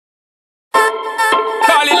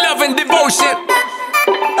emotion.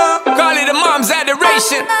 Call it a mom's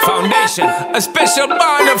adoration. Foundation, a special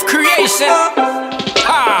bond of creation.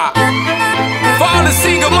 For all the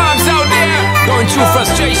single moms out there going through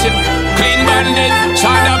frustration, clean Bandit,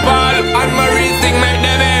 China Ball, and Marie thing make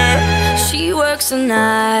them air. She works the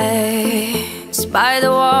nights by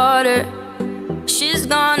the water. She's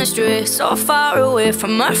gone astray, so far away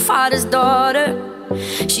from her father's daughter.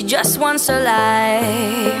 She just wants a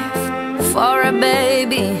life for a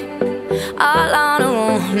baby. All on her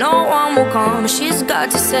own, no one will come. She's got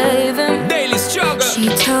to save him. Daily struggle. She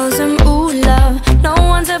tells him, ooh, love, no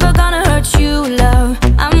one's ever gonna hurt you, love.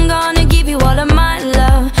 I'm gonna give you all of my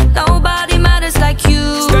love. Nobody matters like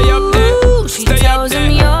you. Stay up there. She tells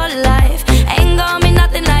him your life ain't gonna be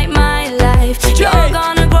nothing like my life. You're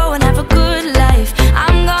gonna grow and have a good life.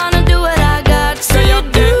 I'm gonna do what I got to Stay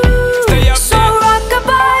up there. Stay up so there.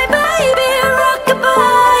 rockabye, baby,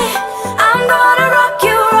 rockabye. I'm gonna rock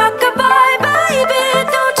you, rockabye, baby.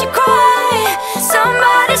 Don't you cry.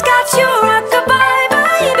 Somebody's got you, rockabye,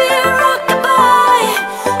 baby, rockabye.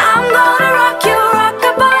 I'm gonna rock you,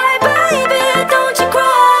 rockabye, baby. Don't you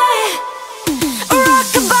cry.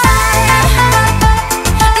 Rockabye,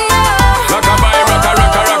 no. Rockabye, rocka,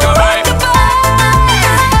 rocka, rockabye.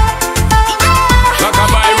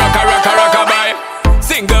 Rockabye, rocka, rocka, rockabye.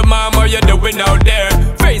 Single mom, what you doing out there?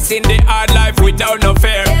 Facing the hard life without no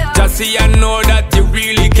fear. Just see and know that you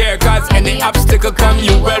really care. Cause any obstacle come,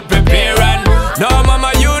 you well prepare. And no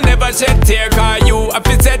mama, you never shed tear. Cause you have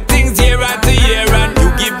to set things year after year. And you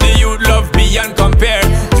give the youth love beyond compare.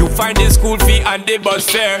 You find the school fee and the bus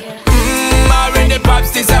fare. Already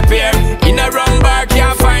pops disappear. In a wrong bar,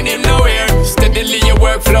 can't find him nowhere. Steadily your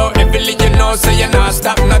workflow, everything you know. So you not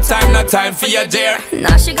stop, no time for your dear.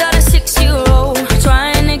 Now she got a 6-year-old,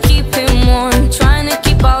 trying to keep him warm, trying to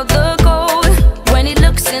keep out the cold. When he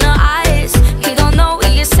looks in her eyes, he don't know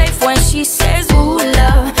he is safe when she says, ooh,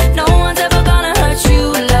 love, no one's ever gonna hurt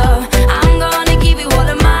you, love. I'm gonna give you all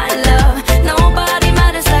of my love. Nobody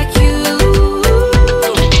matters like you.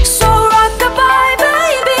 So rockabye,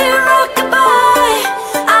 baby, rockabye.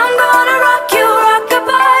 I'm gonna rock you,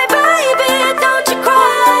 rockabye, baby. Don't you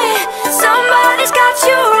cry. Somebody's got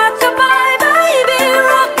you, rockabye, baby,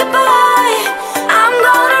 rockabye. I'm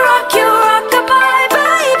gonna rock you, rockabye,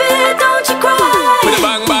 baby. Don't you cry. With a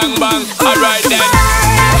bang, bang, bang. Alright then.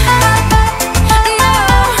 No.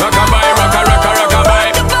 Rockabye, rocka, rocka, rockabye.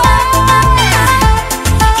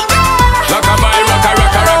 Rockabye, rocka,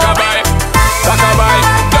 rocka, rockabye. Rockabye,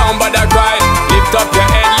 don't bother cry. Lift up your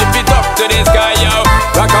head, lift it up to the sky, yo.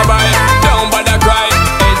 Rockabye, don't bother cry.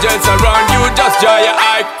 Angels around you, just dry your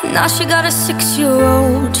eye. Now she got a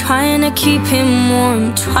 6-year-old, trying to keep him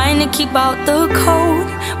warm, trying to keep out the cold.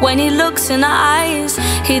 When he looks in her eyes,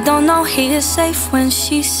 he don't know he is safe when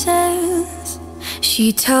she says.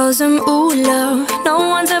 She tells him, ooh, love, no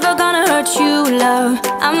one's ever gonna hurt you, love.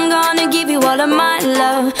 I'm gonna give you all of my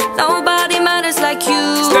love. Nobody matters like you.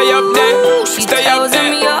 Stay up there. She Stay up tells him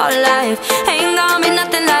there. your life ain't gonna be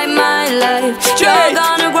nothing like my life. You're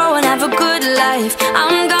gonna grow and have a good life.